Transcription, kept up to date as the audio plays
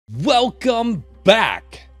Welcome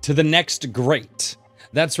back to the next great.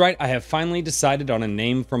 That's right, I have finally decided on a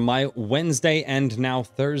name for my Wednesday and now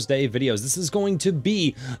Thursday videos. This is going to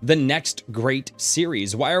be the next great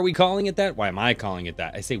series. Why are we calling it that? Why am I calling it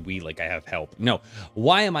that? I say we like I have help. No,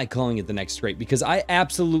 why am I calling it the next great? Because I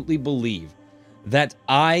absolutely believe that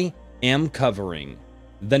I am covering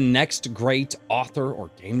the next great author or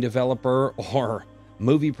game developer or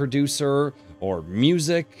movie producer or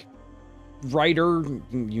music writer,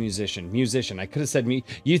 musician. I could have said me.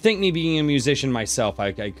 You think me being a musician myself,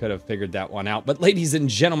 I could have figured that one out. But ladies and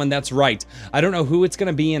gentlemen, that's right. I don't know who it's going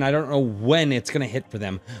to be and I don't know when it's going to hit for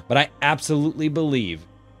them. But I absolutely believe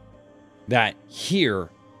that here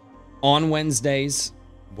on Wednesdays,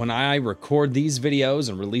 when I record these videos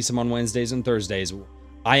and release them on Wednesdays and Thursdays,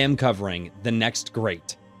 I am covering the next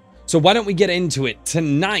great. So why don't we get into it?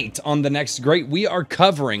 Tonight on the next great, we are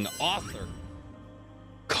covering author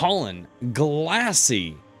Colin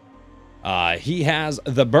Glassey. He has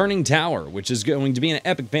The Burning Tower, which is going to be an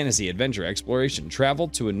epic fantasy adventure exploration. Travel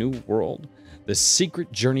to a new world. The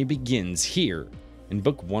secret journey begins here in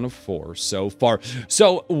book 1 of 4 so far.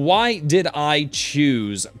 So why did I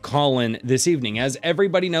choose Colin this evening? As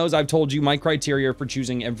everybody knows, I've told you my criteria for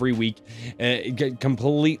choosing every week.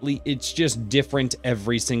 Completely, it's just different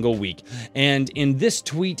every single week. And in this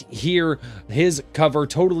tweet here, his cover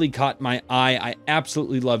totally caught my eye. I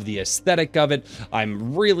absolutely love the aesthetic of it.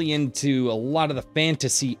 I'm really into a lot of the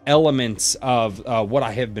fantasy elements of what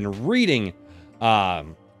I have been reading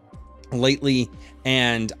lately,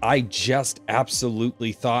 and I just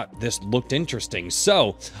absolutely thought this looked interesting.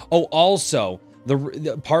 So, also,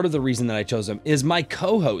 the part of the reason that I chose him is my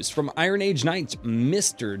co-host from Iron Age Nights,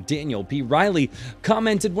 Mr. Daniel P. Riley,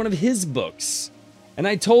 commented one of his books, and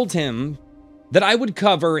I told him that I would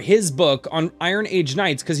cover his book on Iron Age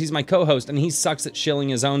Nights because he's my co-host and he sucks at shilling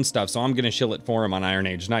his own stuff, so I'm gonna shill it for him on Iron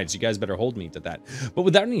Age Nights. You guys better hold me to that. But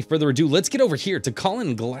without any further ado, let's get over here to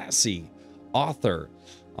Colin Glassey, author.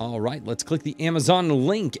 All right, let's click the Amazon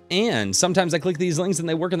link, and sometimes I click these links and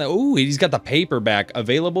they work in the, ooh, he's got the paperback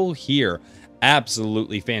available here.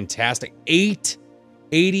 Absolutely fantastic.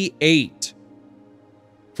 $8.88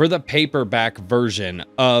 for the paperback version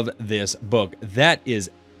of this book. That is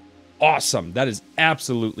awesome. That is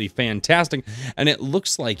absolutely fantastic. And it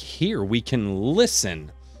looks like here we can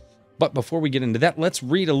listen. But before we get into that, let's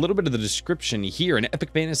read a little bit of the description here. An epic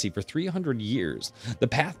fantasy for 300 years. The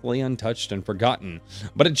path lay untouched and forgotten,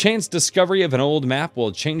 but a chance discovery of an old map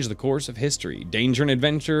will change the course of history. Danger and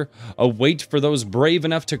adventure await for those brave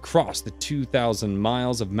enough to cross the 2,000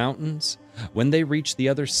 miles of mountains. When they reach the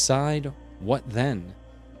other side, what then?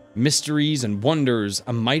 Mysteries and wonders,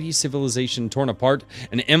 a mighty civilization torn apart,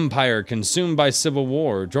 an empire consumed by civil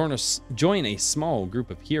war. Join a small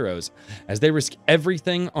group of heroes as they risk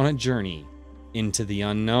everything on a journey into the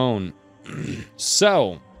unknown.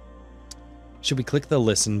 So, should we click the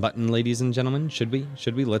listen button, ladies and gentlemen? Should we?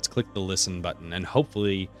 Let's click the listen button, and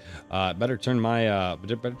hopefully, better turn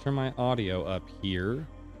my audio up here.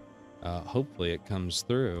 Hopefully, it comes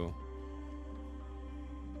through.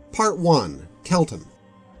 Part 1, Kelton.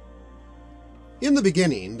 In the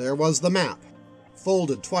beginning, there was the map,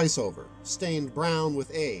 folded twice over, stained brown with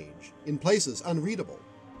age, in places unreadable,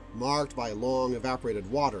 marked by long evaporated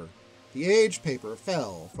water. The age paper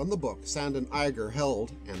fell from the book Sandon Iger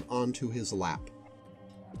held and onto his lap.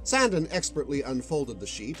 Sandon expertly unfolded the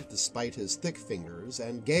sheet despite his thick fingers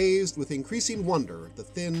and gazed with increasing wonder at the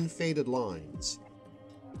thin, faded lines.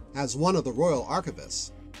 As one of the royal archivists,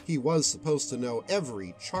 he was supposed to know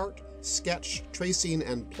every chart, sketch, tracing,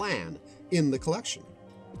 and plan in the collection.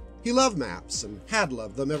 He loved maps and had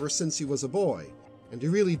loved them ever since he was a boy, and he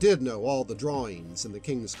really did know all the drawings in the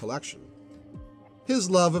king's collection. His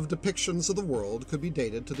love of depictions of the world could be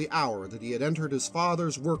dated to the hour that he had entered his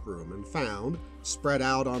father's workroom and found, spread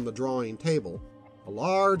out on the drawing table, a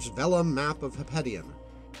large vellum map of Hepedion.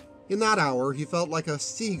 In that hour he felt like a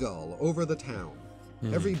seagull over the town.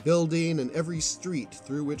 Every building and every street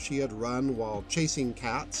through which he had run while chasing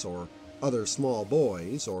cats or other small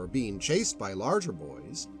boys, or being chased by larger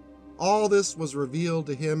boys, all this was revealed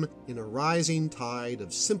to him in a rising tide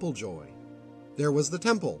of simple joy. There was the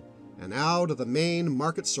temple, and out of the main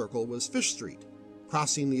market circle was Fish Street,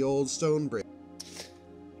 crossing the old stone bridge.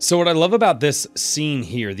 So what I love about this scene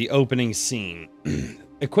here, the opening scene,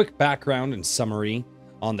 a quick background and summary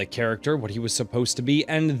on the character, what he was supposed to be,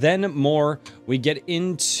 and then more, we get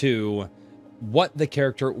into what the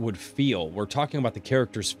character would feel. We're talking about the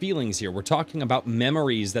character's feelings here. We're talking about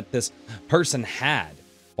memories that this person had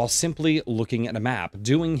while simply looking at a map,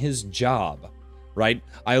 doing his job, right?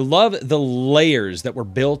 I love the layers that were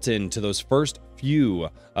built into those first few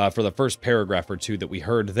for the first paragraph or two that we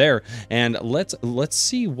heard there. And let's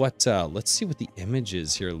see what the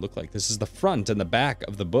images here look like. This is the front and the back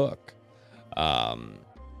of the book. And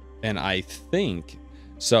I think,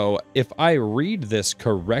 so if I read this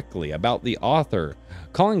correctly about the author,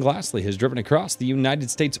 Colin Glassey has driven across the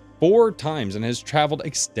United States 4 times and has traveled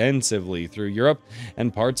extensively through Europe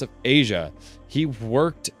and parts of Asia. He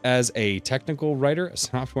worked as a technical writer, a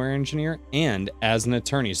software engineer, and as an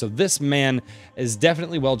attorney. So this man is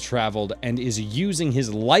definitely well-traveled and is using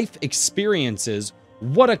his life experiences.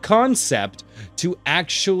 What a concept to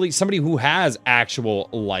actually, somebody who has actual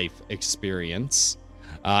life experience.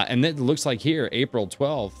 And it looks like here, April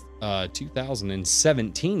 12th,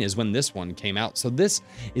 2017 is when this one came out. So this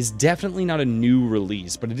is definitely not a new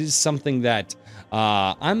release, but it is something that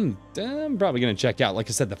I'm probably going to check out. Like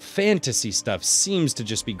I said, the fantasy stuff seems to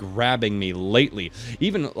just be grabbing me lately.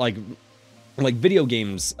 Even like video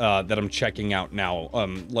games that I'm checking out now,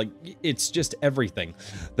 like it's just everything.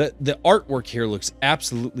 The artwork here looks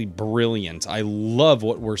absolutely brilliant. I love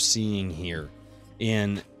what we're seeing here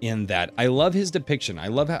in that. I love his depiction. I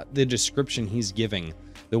love how the description he's giving,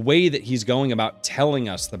 the way that he's going about telling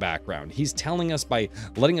us the background. He's telling us by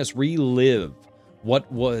letting us relive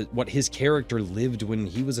what his character lived when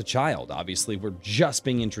he was a child. Obviously, we're just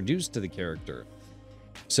being introduced to the character.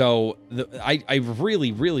 So I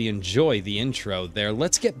really, really enjoy the intro there.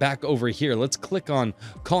 Let's get back over here. Let's click on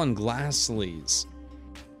Colin Glassey's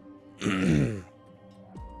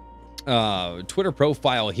Twitter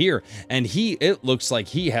profile here, and it looks like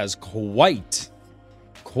he has quite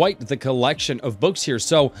the collection of books here.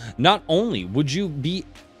 So not only would you be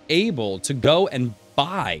able to go and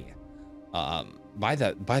buy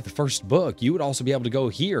the first book, you would also be able to go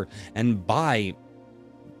here and buy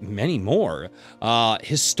many more.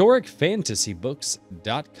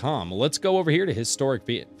 Historicfantasybooks.com. Let's go over here to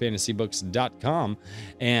historicfantasybooks.com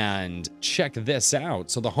and check this out.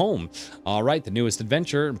 So the home, all right, the newest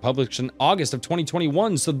adventure published in August of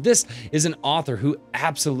 2021. So this is an author who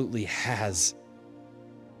absolutely has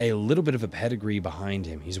a little bit of a pedigree behind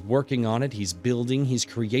him. He's working on it, he's building, he's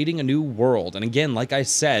creating a new world. And again, like I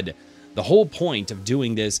said, the whole point of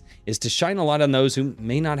doing this is to shine a light on those who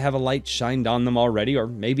may not have a light shined on them already, or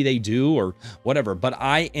maybe they do, or whatever. But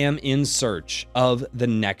I am in search of the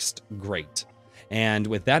next great. And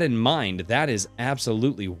with that in mind, that is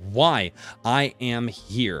absolutely why I am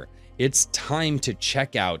here. It's time to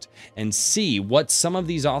check out and see what some of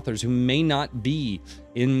these authors who may not be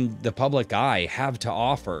in the public eye have to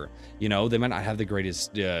offer. You know, they might not have the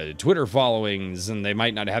greatest Twitter followings, and they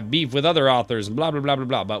might not have beef with other authors, and blah, blah, blah, blah,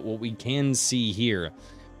 blah. But what we can see here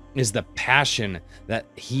is the passion that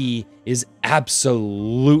he is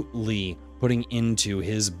absolutely putting into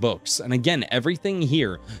his books. And again, everything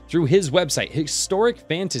here through his website, Historic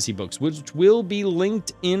Fantasy Books, which will be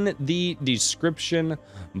linked in the description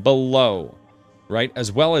below, right?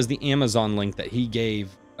 As well as the Amazon link that he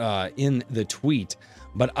gave in the tweet.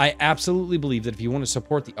 But I absolutely believe that if you want to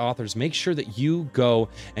support the authors, make sure that you go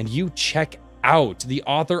and you check out the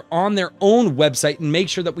author on their own website and make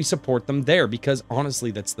sure that we support them there, because honestly,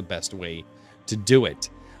 that's the best way to do it.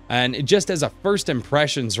 And just as a first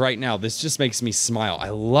impressions right now, this just makes me smile. I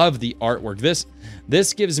love the artwork.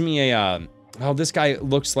 This gives me a, oh, this guy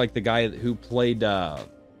looks like the guy who played, and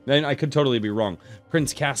I could totally be wrong,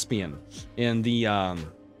 Prince Caspian in the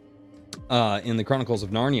Chronicles of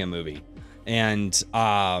Narnia movie. And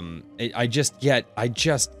I just get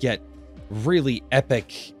really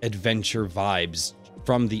epic adventure vibes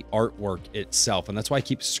from the artwork itself. And that's why I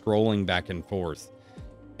keep scrolling back and forth.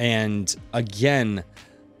 And again,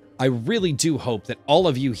 I really do hope that all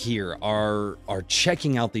of you here are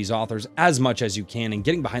checking out these authors as much as you can and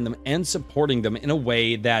getting behind them and supporting them in a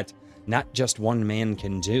way that not just one man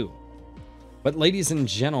can do. But ladies and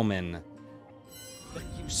gentlemen, thank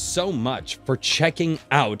you so much for checking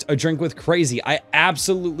out A Drink with Crazy. I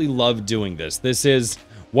absolutely love doing this. This is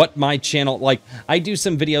what my channel, like, I do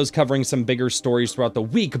some videos covering some bigger stories throughout the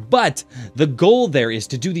week, but the goal there is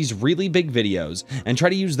to do these really big videos and try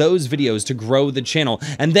to use those videos to grow the channel.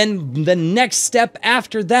 And then the next step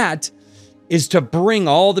after that is to bring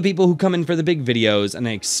all the people who come in for the big videos and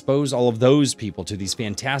expose all of those people to these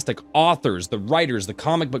fantastic authors, the writers, the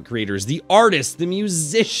comic book creators, the artists, the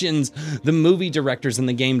musicians, the movie directors, and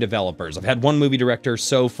the game developers. I've had one movie director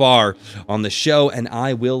so far on the show, and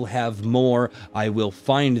I will have more. I will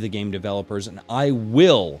find the game developers, and I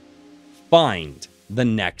will find the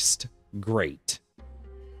next great.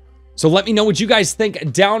 So let me know what you guys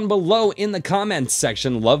think down below in the comments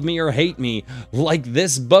section. Love me or hate me. Like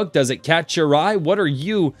this book, does it catch your eye? What are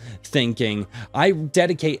you thinking? I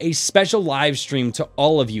dedicate a special live stream to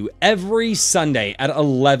all of you every Sunday at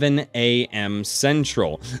 11 a.m.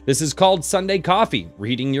 Central. This is called Sunday Coffee,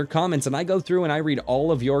 reading your comments, and I go through and I read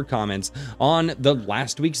all of your comments on the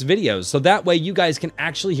last week's videos. So that way you guys can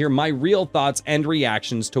actually hear my real thoughts and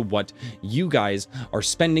reactions to what you guys are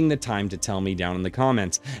spending the time to tell me down in the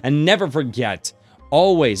comments. And never forget,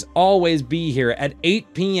 always be here at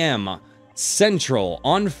 8 p.m. Central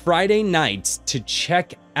on Friday nights to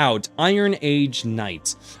check out Iron Age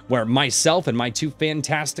Nights, where myself and my two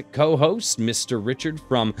fantastic co-hosts, Mr. Richard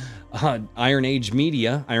from Iron Age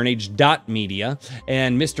Media, IronAge.media,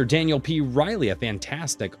 and Mr. Daniel P. Riley, a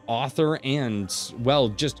fantastic author and, well,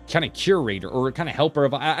 just kind of curator or kind of helper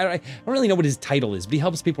of, I don't really know what his title is, but he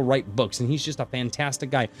helps people write books, and he's just a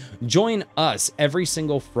fantastic guy. Join us every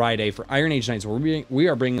single Friday for Iron Age Nights, where we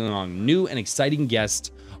are bringing on new and exciting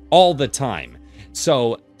guests all the time.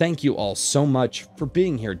 So thank you all so much for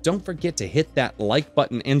being here. Don't forget to hit that like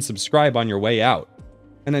button and subscribe on your way out.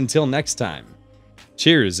 And until next time,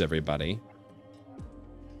 cheers, everybody.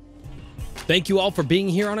 Thank you all for being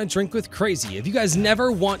here on A Drink with Crazy. If you guys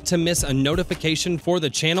never want to miss a notification for the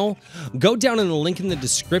channel, go down in the link in the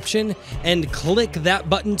description and click that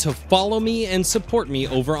button to follow me and support me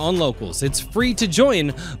over on Locals. It's free to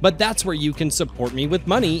join, but that's where you can support me with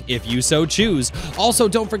money if you so choose. Also,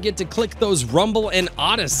 don't forget to click those Rumble and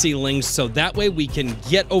Odyssey links so that way we can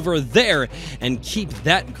get over there and keep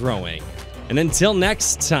that growing. And until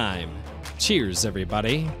next time, cheers,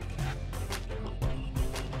 everybody.